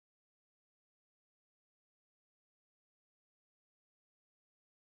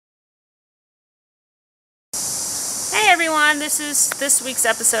everyone, this is this week's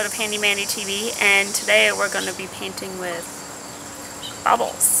episode of Handy Mandy TV, and today we're going to be painting with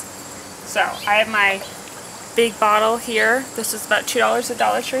bubbles. So I have my big bottle here. This is about $2 at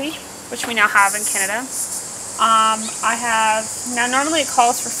Dollar Tree, which we now have in Canada. I have, now normally it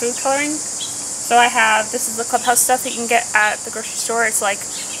calls for food coloring, so I have, this is the Clubhouse stuff that you can get at the grocery store. It's like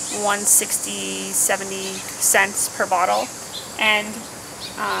 160, 70 cents per bottle, and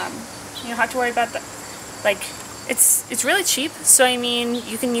you don't have to worry about that. Like, it's really cheap, so I mean,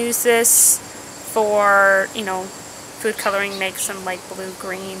 you can use this for, you know, food coloring, make some like blue,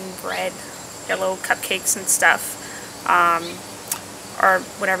 green, red, yellow cupcakes and stuff, or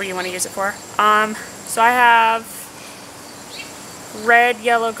whatever you want to use it for. So I have red,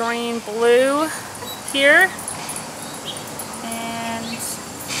 yellow, green, blue here, and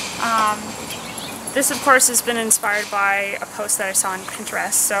this of course has been inspired by a post that I saw on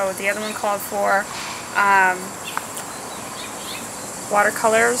Pinterest. So the other one called for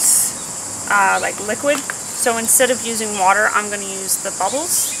watercolors, like liquid. So instead of using water, I'm going to use the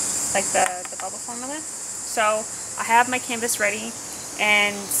bubbles, like the bubble formula. So I have my canvas ready,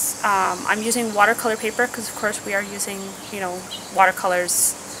 and I'm using watercolor paper because of course we are using, you know,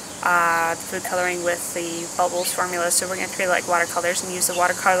 watercolors, food coloring with the bubbles formula. So we're going to treat it like watercolors and use the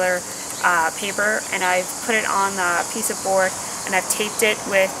watercolor paper, and I've put it on a piece of board and I've taped it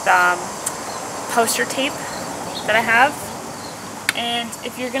with poster tape that I have. And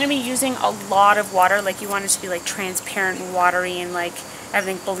if you're going to be using a lot of water, like you want it to be like transparent and watery and like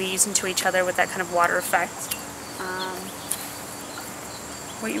everything bleeds into each other with that kind of water effect,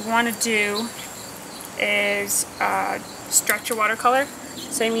 what you want to do is stretch your watercolor.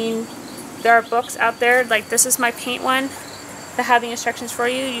 So I mean, there are books out there, like this is my paint one that have the instructions for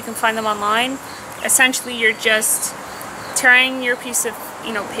you. You can find them online. Essentially you're just tearing your piece of,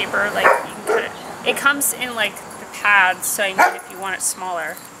 you know, paper, like you can cut it. It comes in like the pads, so I mean if you want it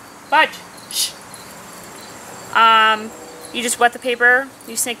smaller. But you just wet the paper,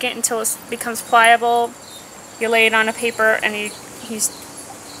 you sink it until it becomes pliable. You lay it on a paper, and he's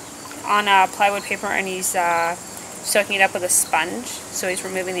on a plywood paper, and he's soaking it up with a sponge. So he's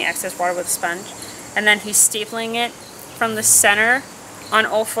removing the excess water with a sponge, and then he's stapling it from the center on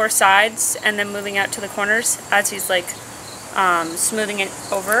all four sides, and then moving out to the corners as he's like smoothing it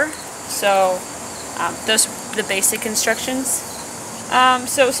over. So those are the basic instructions.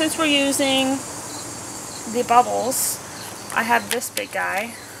 So since we're using the bubbles, I have this big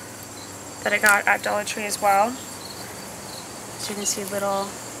guy that I got at Dollar Tree as well. So you can see little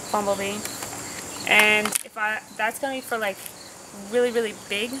bumblebee. And that's gonna be for like really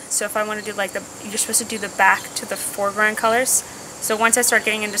big. So if I want to do like you're supposed to do the back to the foreground colors. So once I start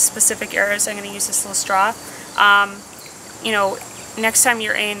getting into specific areas, I'm gonna use this little straw. You know, next time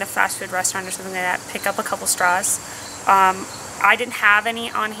you're in a fast food restaurant or something like that, pick up a couple straws. I didn't have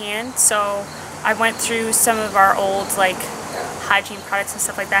any on hand, so I went through some of our old like hygiene products and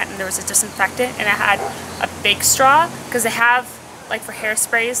stuff like that, and there was a disinfectant, and I had a big straw because they have like for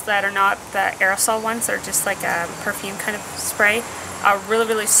hairsprays that are not the aerosol ones, they're just like a perfume kind of spray,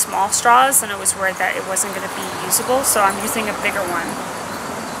 really small straws, and I was worried that it wasn't going to be usable, so I'm using a bigger one.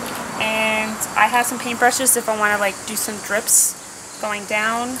 And I have some paintbrushes if I want to like do some drips going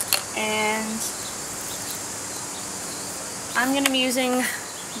down, and I'm going to be using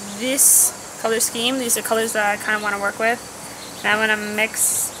this color scheme. These are colors that I kind of want to work with, and I'm going to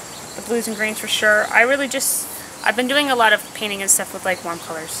mix the blues and greens for sure. I've been doing a lot of painting and stuff with like warm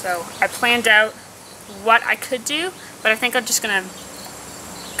colors, so I planned out what I could do, but I think I'm just going to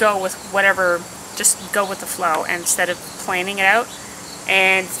go with whatever, just go with the flow instead of planning it out.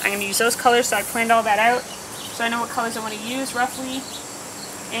 And I'm going to use those colors, so I planned all that out, so I know what colors I want to use roughly.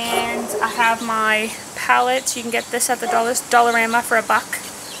 And I have my palette. You can get this at the Dollarama for $1.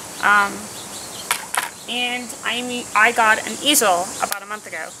 And I got an easel about a month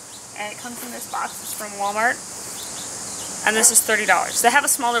ago, and it comes in this box. It's from Walmart, and this is $30. They have a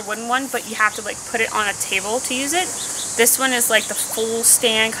smaller wooden one, but you have to like put it on a table to use it. This one is like the full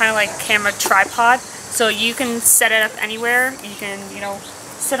stand, kind of like camera tripod, so you can set it up anywhere. You can, you know,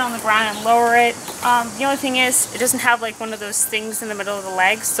 sit on the ground and lower it. The only thing is, it doesn't have like one of those things in the middle of the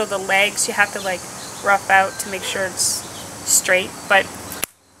legs, so the legs you have to like rough out to make sure it's straight. But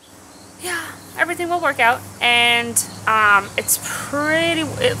yeah, everything will work out, and it's pretty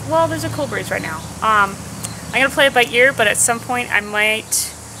well. There's a cool breeze right now. I'm gonna play it by ear, but at some point I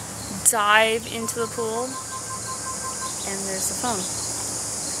might dive into the pool. And there's the phone.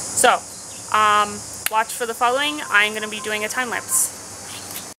 So watch for the following. I'm gonna be doing a time lapse.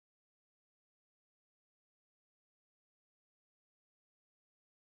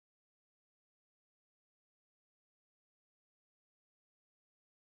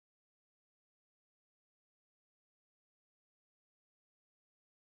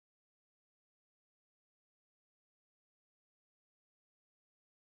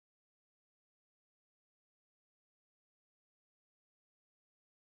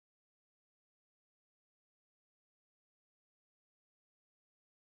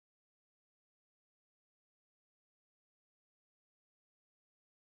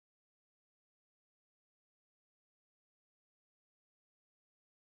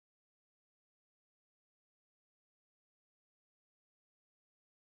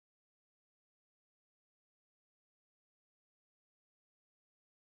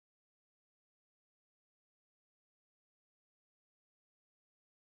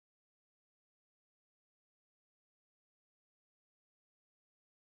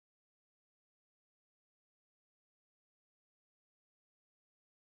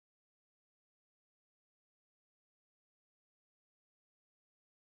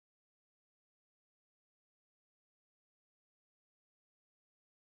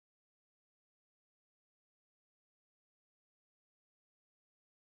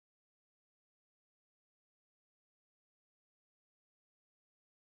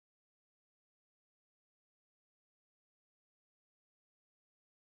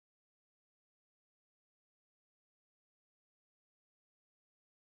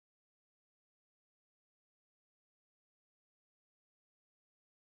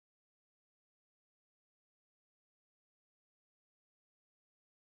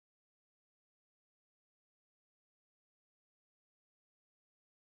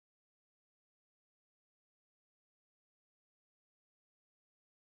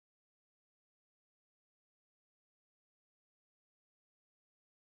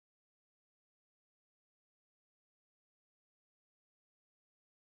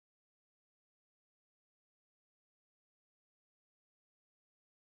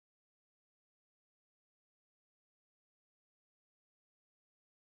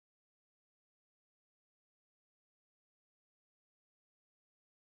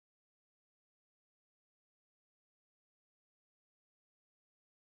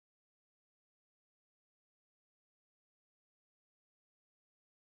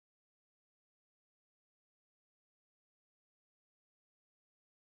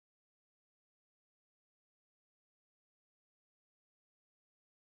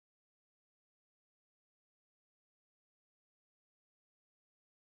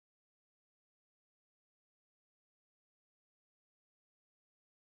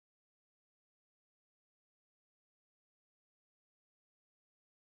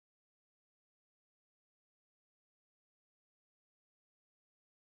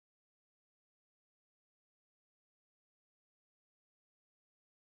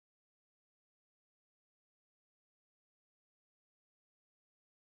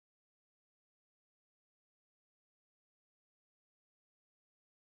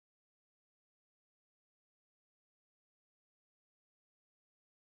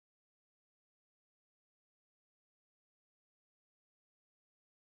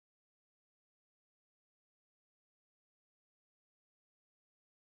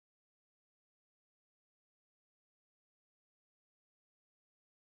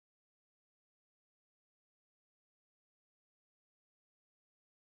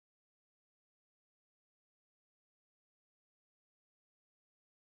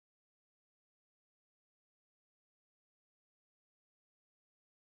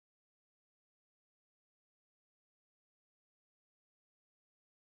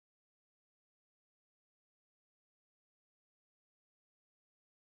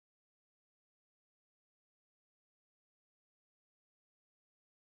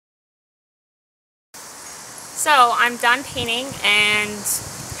 So I'm done painting, and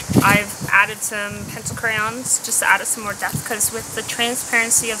I've added some pencil crayons just to add some more depth, because with the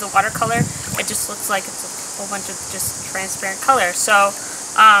transparency of the watercolor, it just looks like it's a whole bunch of just transparent color. So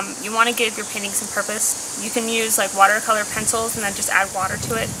you want to give your painting some purpose. You can use like watercolor pencils and then just add water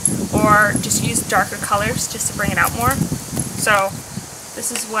to it, or just use darker colors just to bring it out more. So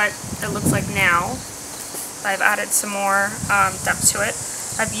this is what it looks like now. I've added some more depth to it.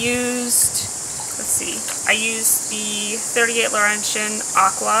 I've used, let's see, I used the 38 Laurentian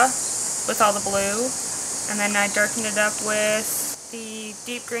Aqua with all the blue, and then I darkened it up with the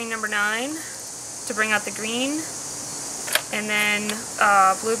deep green number 9 to bring out the green, and then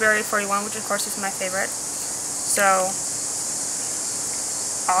Blueberry 41, which of course is my favorite. So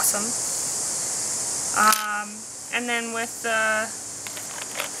awesome. And then with the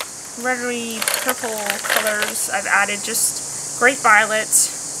reddery purple colors, I've added just grape violet,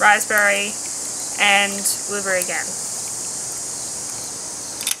 raspberry, and blueberry again.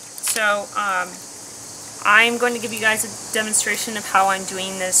 So I'm going to give you guys a demonstration of how I'm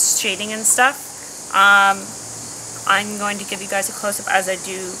doing this shading and stuff. I'm going to give you guys a close-up as I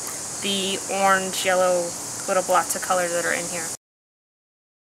do the orange, yellow little blots of color that are in here.